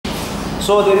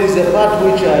So there is a part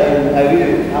which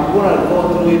I'm going to go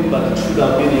through it, but it should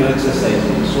have been your exercise.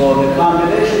 So the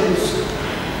combinations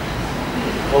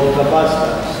of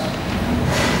capacitors.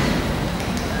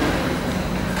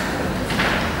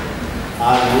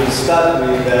 And we'll start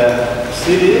with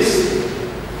series.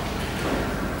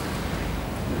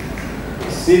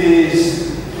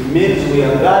 Series means we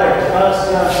have direct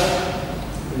capacitor.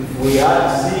 If we add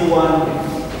C1,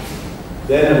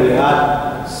 then we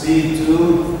add C2,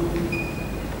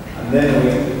 and then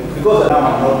because now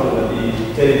I'm not going to be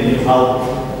telling you how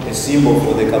a symbol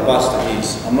for the capacitor is.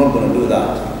 I'm not going to do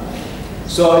that.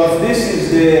 So if this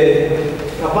is the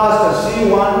capacitor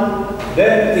C1,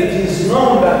 then it is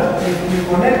known that if we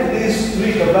connect these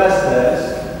three capacitors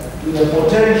to the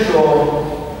potential,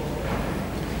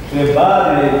 to a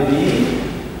barrier V,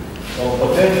 or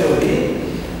potential V,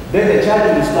 then the charge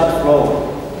will start flowing.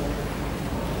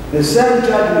 The same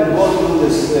charge will go through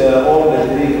this, all the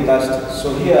three capacitors. So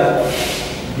here,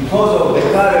 because of the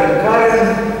current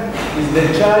is the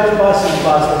charge passing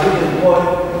past a given point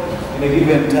in a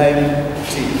given time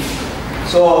t.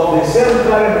 So the same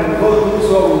current will go through,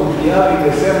 so we will be having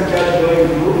the same charge going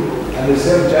through, and the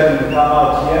same charge will come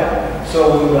out here. So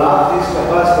we will have this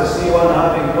capacitor C1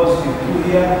 having positive Q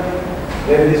here.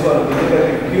 Then this one will be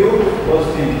negative Q,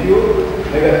 positive Q,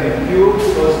 negative Q,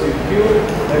 positive Q,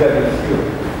 negative Q.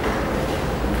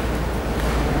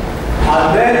 And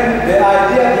then the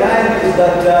idea behind it is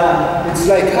that it's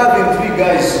like having three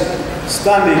guys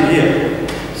standing here.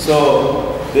 So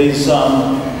there is some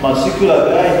muscular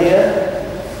guy here.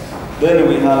 Then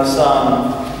we have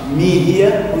some me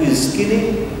here who is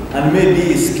skinny, and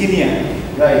maybe a skinnier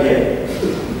guy here.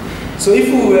 So if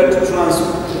we were to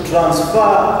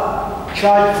transfer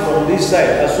charge from this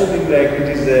side, assuming like it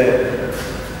is a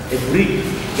brick,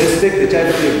 let's take the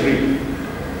charge to a brick.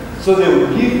 So they will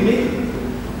give me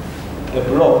a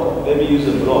block. Let me use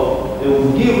a block. They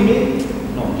will give me,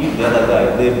 no, give the other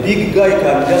guy. The big guy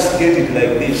can just get it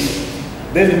like this.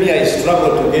 Then me, I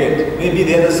struggle to get. Maybe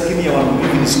the other skinnier one will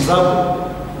even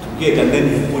struggle to get, and then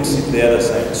he puts it the other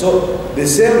side. So the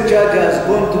same charge has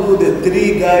gone through the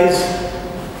three guys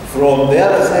from the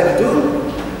other side too.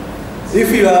 If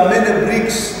you have many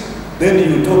bricks, then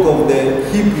you talk of the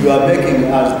heap you are making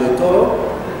as the total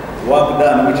work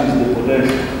done, which is the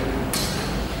potential.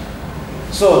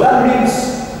 So that means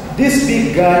this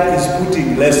big guy is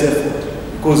putting less effort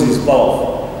because he's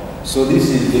powerful. So this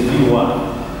is the V1.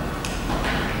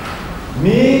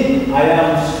 Me, I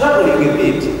am struggling a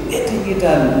bit, getting it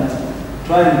and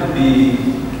trying to be,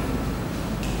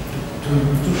 to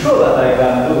show that I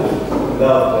can do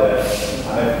without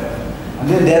and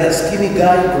then the other skinny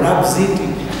guy grabs it,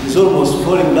 he's almost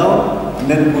falling down, and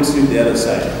then puts it the other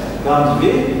side. Comes V.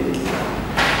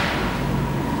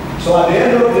 So at the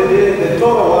end of the day, the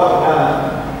total work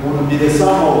done would be the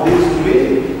sum of these three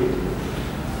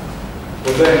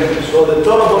potentials. So the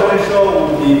total potential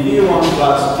would be V1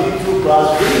 plus V2 plus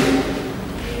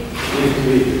V3.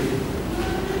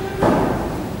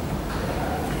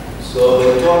 So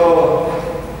the total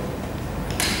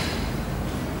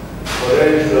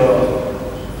potential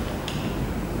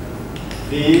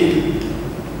V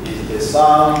is the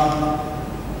sum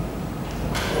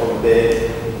of the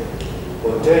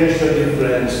potential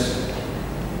difference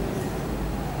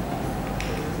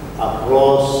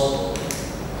across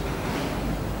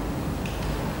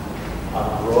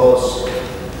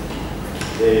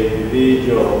the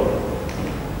individual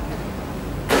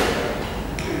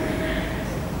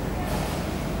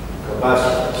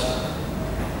capacitors.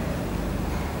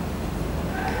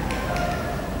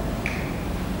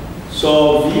 So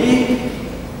V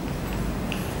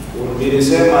would be the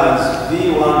same as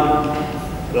V1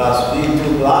 plus V2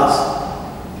 plus,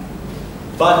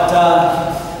 but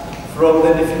from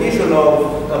the definition of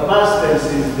capacitance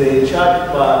is the charge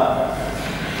per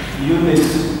unit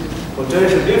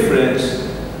potential difference.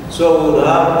 So we would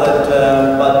have that,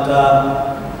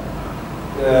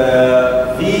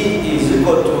 V is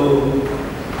equal to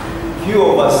Q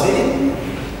over C,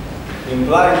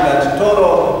 implying that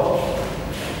total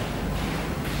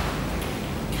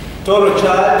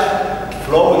charge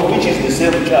flowing, which is the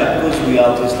same charge, because we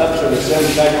have established the same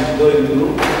charge is going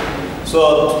through. So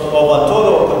over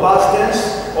total capacitance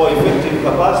or effective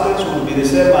capacitance would be the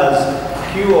same as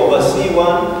Q over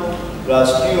C1 plus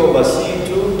Q over C2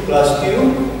 plus Q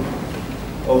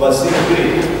over C3.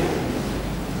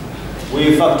 We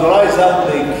factorize out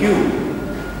the Q.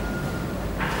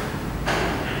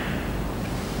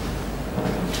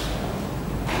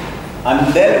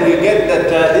 And then we get that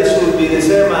this will be the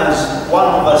same as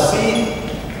 1 over C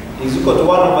is equal to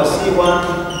 1 over C1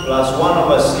 plus 1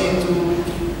 over C2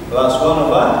 plus 1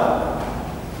 over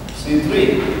C3. C3.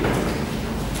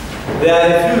 There are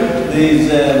a few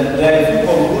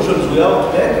conclusions we have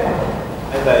to make.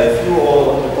 There are a few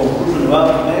conclusions we have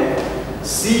to make.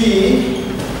 C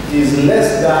is less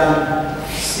than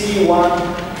C1,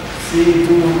 C2,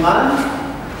 and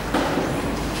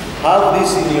have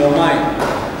this in your mind.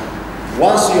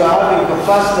 Once you are having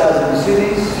capacitors in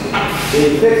series, the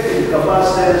effective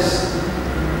capacitance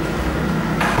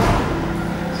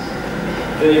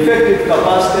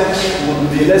would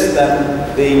be less than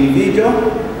the individual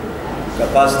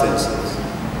capacitances,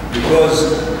 because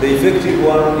the effective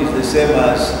one is the same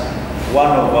as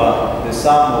 1 over the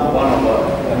sum of 1 over,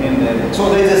 so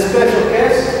there is a special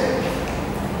case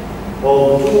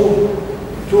of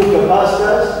two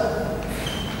capacitors.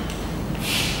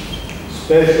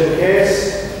 Special case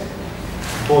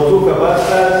for two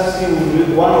capacitors, C will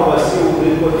be 1 over C will be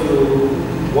equal to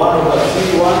 1 over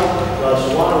C1 plus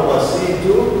 1 over C2,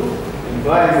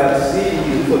 implying that C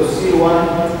is equal to C1,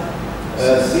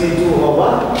 C2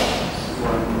 over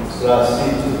plus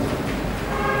C2.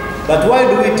 But why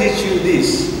do we teach you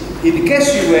this? In case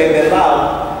you were in the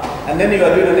lab and then you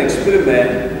are doing an experiment,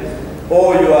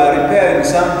 or you are repairing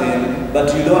something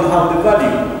but you don't have the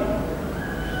value.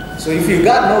 So if you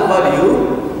got no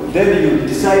value, then you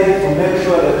decided to make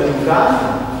sure that you can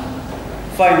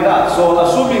find that. So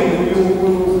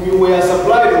assuming you were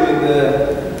supplied with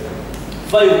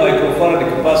 5 microfarad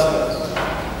capacitors,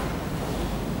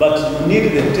 but you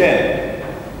needed 10.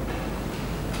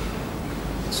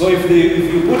 So if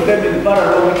you put them in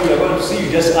parallel, what you are going to see,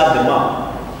 you just add them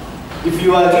up. If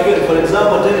you are given, for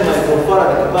example, 10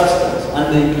 microfarad capacitors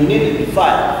and then you needed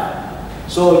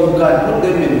 5, so you can put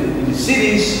them in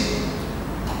series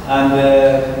and you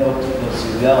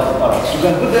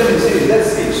can put them in series. Let's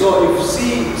see. So if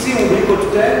C will be equal to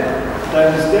 10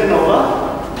 times 10 over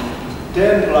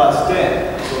 10 plus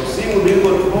 10. So C will be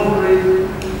equal to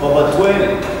 100 over 20.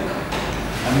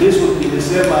 And this would be the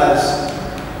same as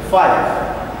 5.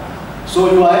 So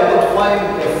you are able to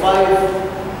find a 5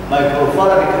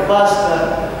 microfarad capacitor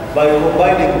by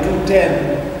combining two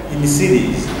 10 in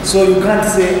series. So you can't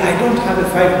say, I don't have a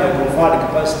 5 microfarad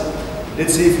capacitor.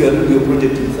 Let's say if you are doing your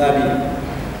project in 30,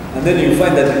 and then you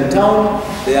find that in town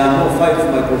there are no 5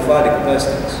 microfarad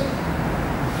capacitors.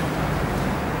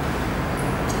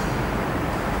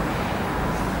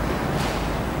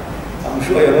 I'm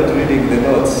sure you're not reading the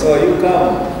notes. So you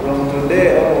come from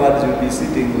today onwards, you'll be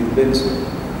sitting with Benson,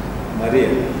 Maria.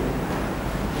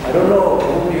 I don't know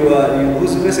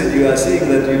whose message you are seeing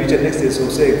that you reach an extent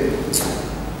of saying,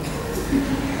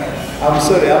 I'm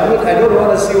sorry, I don't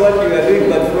want to see what you are doing,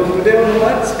 but from today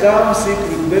onwards, come sit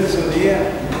with Benson here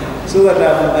so that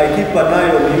I keep an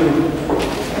eye on you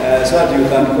so that you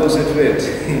can concentrate.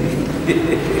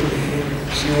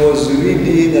 She was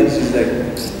reading and she's like,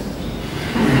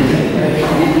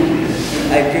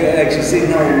 I should say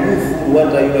now, what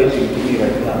are you writing to me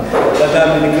right now? But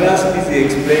I'm in class busy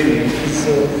explaining.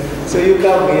 So you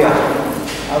come here.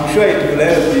 I'm sure it will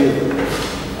help you.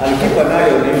 I'll keep an eye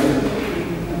on you.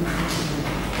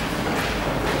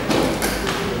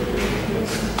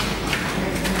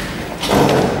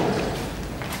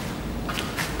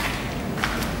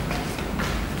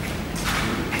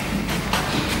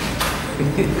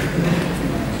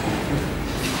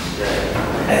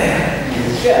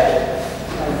 Yeah.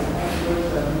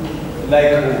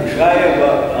 Like shy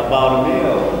about me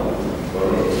or?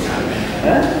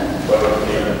 Huh?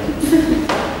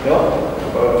 No?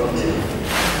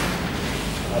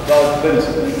 About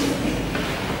Benson.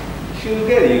 She'll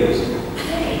get used.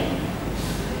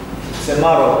 It's a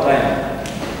matter of time.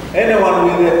 Anyone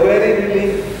with a query,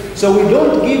 really? So we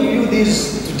don't give you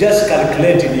this to just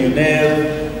calculate in your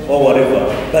name or whatever.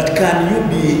 But can you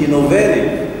be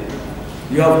innovative?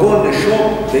 You have gone to the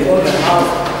shop, they only have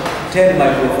 10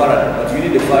 microfarad, but you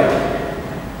need a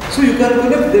 5. So you can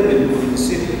connect them in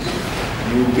series.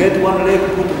 You get one leg,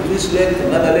 put to this leg,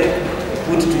 another leg,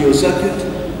 put it to your circuit,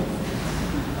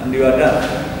 and you are done.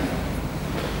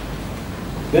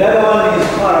 The other one is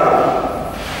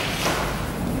parallel.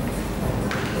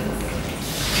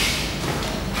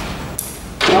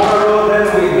 Parallel, then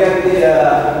we get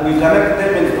we connect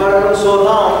them in parallel. So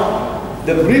now,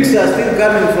 the bricks are still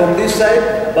coming from this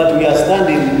side, but we are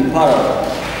standing in parallel.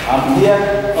 I'm here,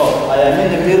 I am in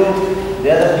the middle,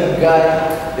 the other big guy,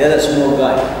 the other small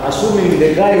guy. Assuming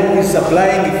the guy who is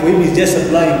supplying, for him is just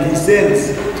supplying, he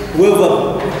sends,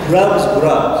 whoever grabs.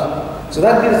 So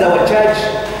that means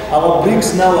our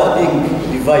bricks now are being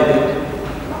divided.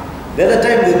 The other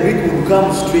time the brick would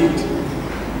come straight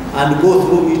and go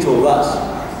through each of us.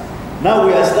 Now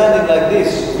we are standing like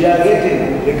this, we are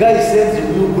the guy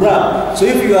sends you grab. So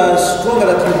if you are stronger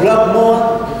that you grab more,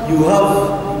 you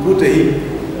have put a heap,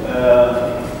 a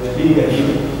bigger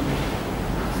heap.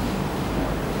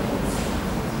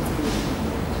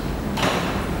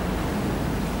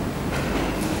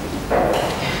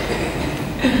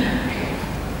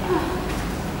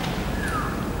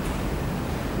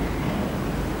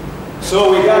 So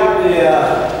we got the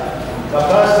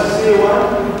capacitor C1,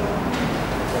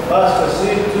 capacitor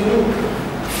C2,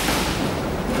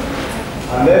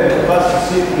 and then capacitor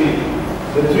C3.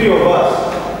 The three of us,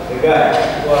 the guys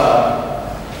who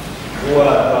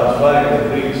are transferring the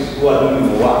bricks, who are doing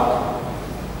the work.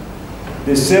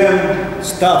 The same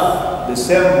stuff, the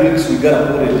same bricks we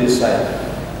gotta put it this side.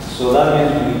 So that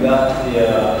means we got the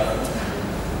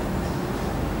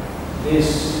this.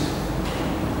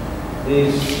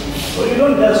 So you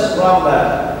don't just run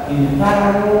that. In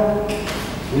parallel,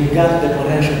 we got the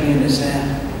potential being the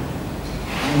same.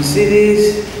 You see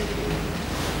this?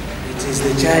 It is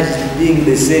the charge being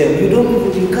the same.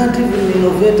 You can't even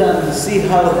innovate and see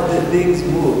how the things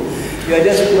move. You are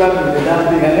just programming the damn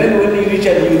thing, and then when you reach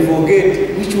and you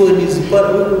forget which one is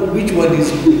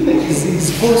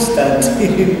constant.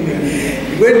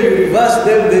 When you reverse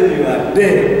them, then you are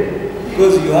dead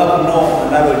because you have no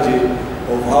analogy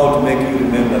of how to make you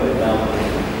remember the damn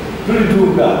thing. Pretty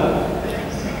good,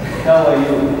 how are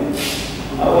you?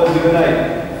 How was your night?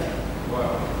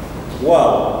 Wow.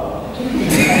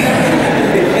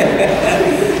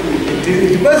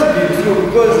 It must be true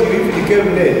because you even came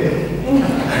late.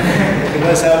 You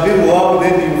must have been wow,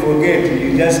 then you forget,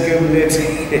 you just came late.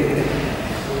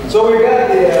 So we got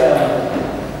the,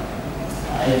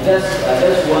 I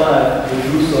just want to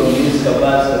do some of this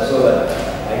capacitor so that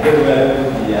I get where I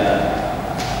put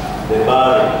the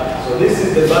barrel. So this is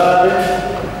the barrel,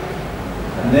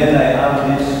 and then I have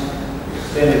this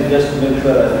extended just to make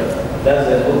sure that that's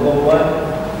the bottom one.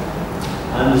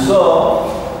 And so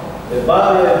the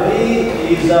barrel B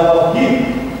is our heap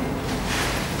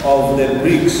of the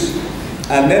bricks.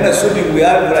 And then assuming we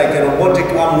have like a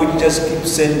robotic arm which just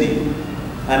keeps sending,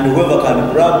 and whoever can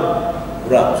grab,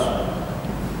 grabs.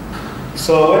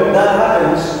 So when that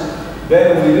happens, then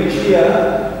we reach here,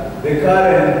 the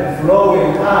current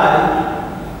flowing high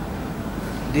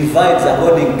divides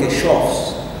according to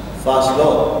Kirchhoff's first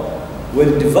law. Well,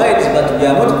 it divides, but we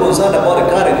are not concerned about the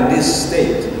current in this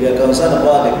state. We are concerned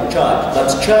about the charge. But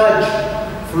charge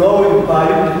flowing per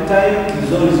unit time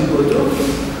is always equal to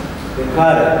the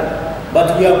current. But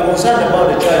we are concerned about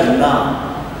the charge now.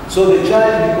 So the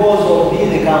charge, because of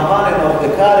being a component of the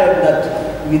current that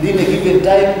within a given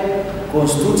time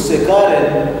constitutes the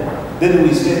current, then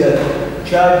we say that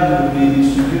charge will be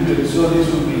distributed. So this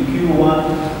will be Q1,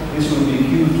 this will be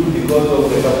Q2 because of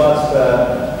the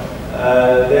capacitor,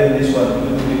 then this one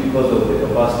will be because of the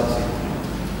capacitance.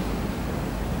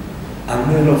 And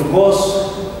then of course,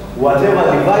 whatever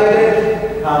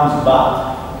divided comes back.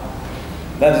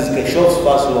 That is Kirchhoff's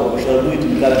first law. We shall do it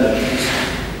in current electricity.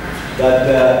 That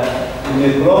in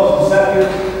a closed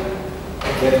circuit,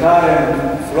 the current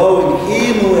flowing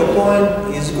into a point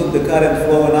is equal to the current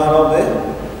flowing out of the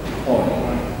point.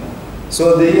 So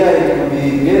here it will be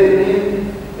getting in,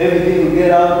 everything will get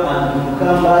out and will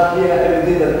come back here,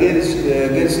 everything that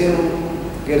gets in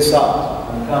gets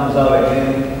out and comes out again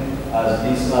as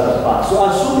this other part. So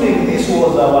assuming this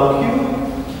was our Q,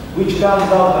 which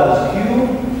comes out as Q,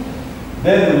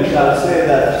 then we shall say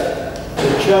that the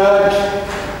charge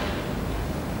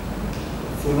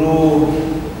through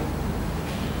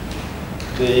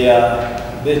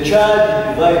the charge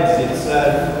divides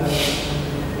itself,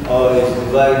 or is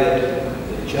divided.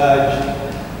 The charge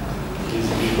is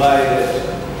divided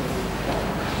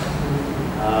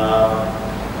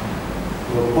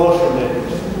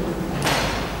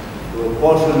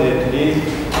proportionately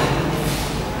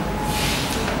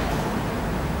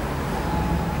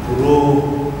through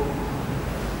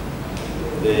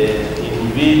the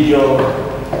individual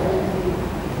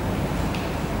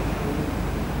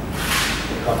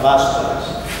capacitors.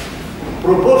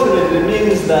 Proportionately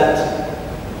means that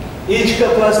each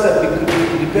capacitor,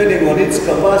 depending on its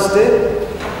capacity,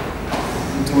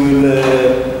 it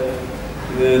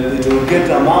will get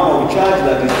an amount of charge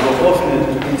that is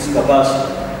proportionate to its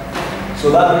capacity. So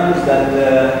that means that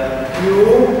Q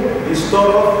is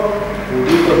total will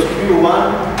be equal to Q1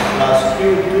 plus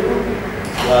Q2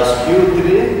 plus Q3,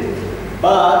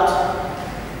 but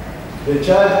the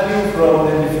charge Q from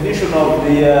the definition of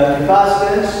the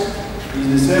capacitance is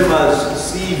the same as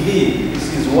CV. This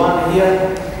is 1 here,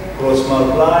 cross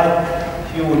multiply,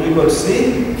 Q will equal to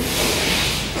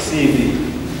CV.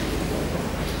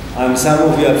 And some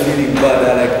of you are feeling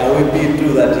bad, like, are we being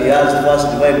true that he has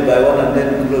first divided by 1 and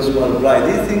then cross multiply?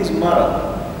 These things matter.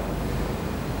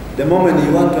 the moment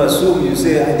you want to assume, you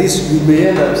say this, you may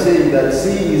end up saying that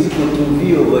C is equal to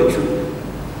V over Q.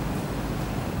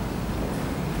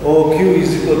 Or Q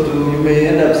is equal to, you may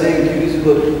end up saying Q is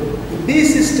equal to. Be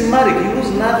systematic, you lose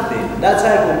nothing. That's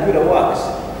how a computer works.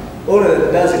 All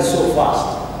it does is so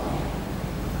fast.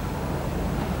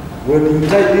 When you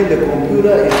type in the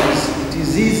computer, it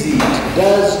is easy. It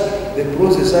does the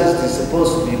process as it is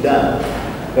supposed to be done.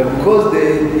 But because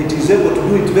it is able to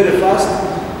do it very fast,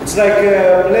 it's like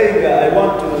playing, I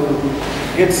want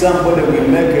to get somebody will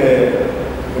make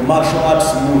a martial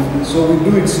arts movie. So we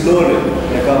do it slowly.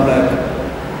 Like I'm like,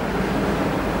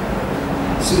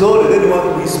 slowly, then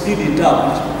we speed it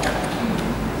up.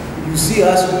 You see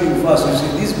us doing fast, you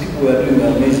see these people are doing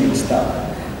amazing stuff.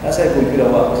 That's how a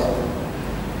computer works.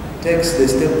 Takes the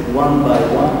step one by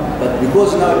one, but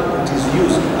because now it is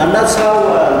used, and that's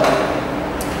how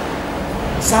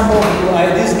some of you,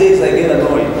 these days I get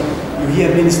annoyed. You hear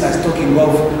ministers talking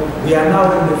about, we are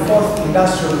now in the 4th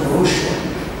industrial revolution.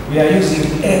 We are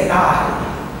using AI.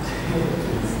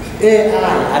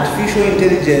 AI, artificial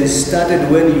intelligence,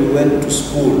 started when you went to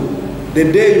school.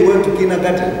 The day you went to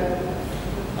kindergarten,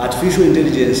 artificial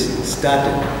intelligence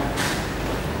started.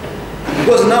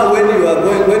 Because now when you go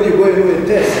and do a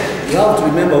test, you have to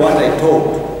remember what I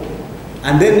taught.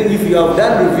 And then if you have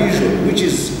done revision, which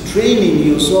is training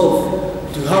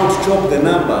yourself to how to chop the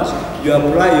numbers, you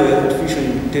apply your artificial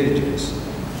intelligence.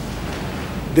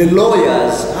 The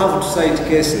lawyers have to cite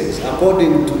cases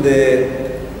according to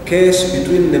the case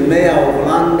between the mayor of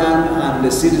London and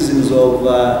the citizens of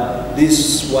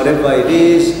this, whatever it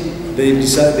is. They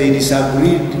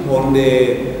disagreed on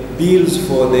the bills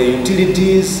for the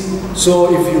utilities. So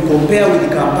if you compare with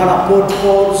the Kampala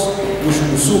potholes, we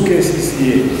should sue cases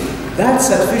here.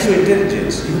 That's artificial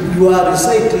intelligence. You are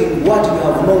reciting what you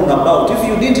have known about. If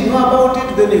you didn't know about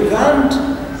it, then you can't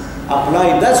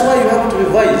apply it. That's why you have to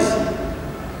revise.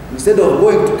 Instead of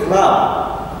going to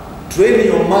club, train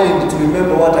your mind to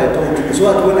remember what I told you.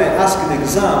 So that when I ask in the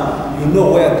exam, you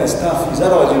know where the stuff is.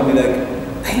 Otherwise you'll be like,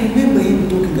 I remember him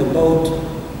talking about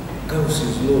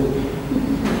Gauss's law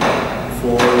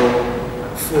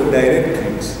for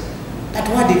directives. But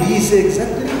what did he say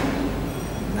exactly?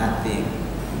 Nothing.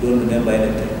 Don't remember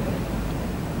anything.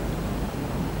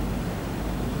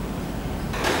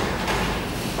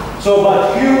 So,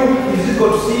 but Q is equal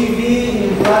to CV,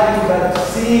 implying that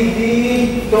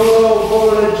CV, total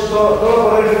voltage, total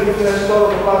potential difference, total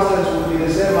capacitance will be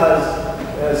the same as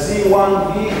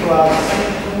C1V plus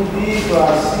C2V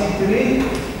plus C3,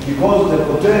 because the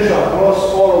potential across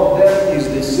all of them is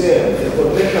the same. The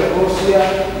potential across here,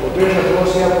 potential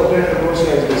across here, potential across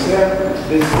here is the same.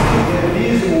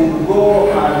 These will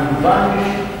go and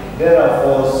vanish.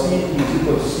 Therefore, C is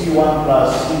equal to C1 plus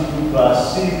C2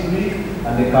 plus C3.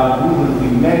 And the conclusion we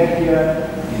make here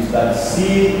is that C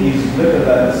is greater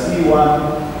than C1,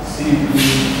 C2,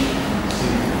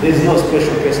 C3. There's no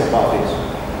special case about this.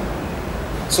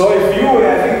 So if you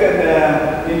were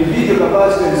thinking individual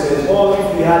capacitances, or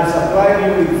if we had supplied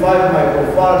you with 5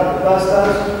 microfarad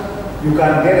capacitors, you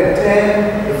can get a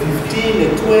 10, a 15, a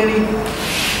 20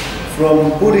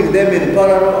 from putting them in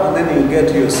parallel, and then you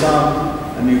get your sum,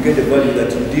 and you get the value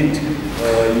that you did,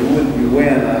 you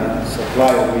weren't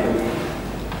supplied with.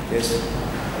 Yes.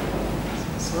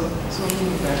 So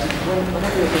meaning that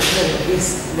whenever you're considering this,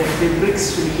 the bricks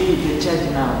should be the charge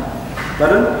now.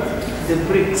 Pardon? The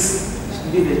bricks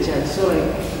should be the charge. So like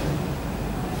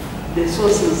the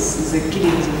source is a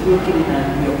killing, is a fuel killing,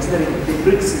 and you're considering the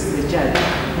bricks is the charge,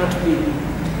 not PD.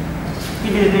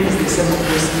 PD remains the same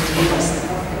as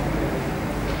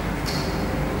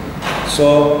So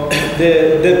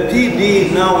the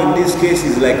PD now in this case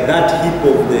is like that heap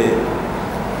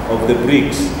of the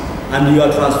bricks, and you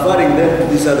are transferring them to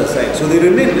this other side. So they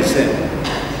remain the same.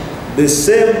 The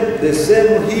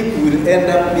same heap will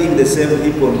end up being the same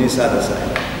heap on this other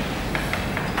side.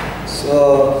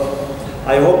 So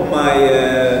I hope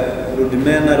my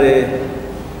rudimentary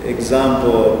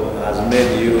example has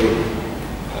made you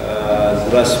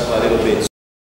grasp a little bit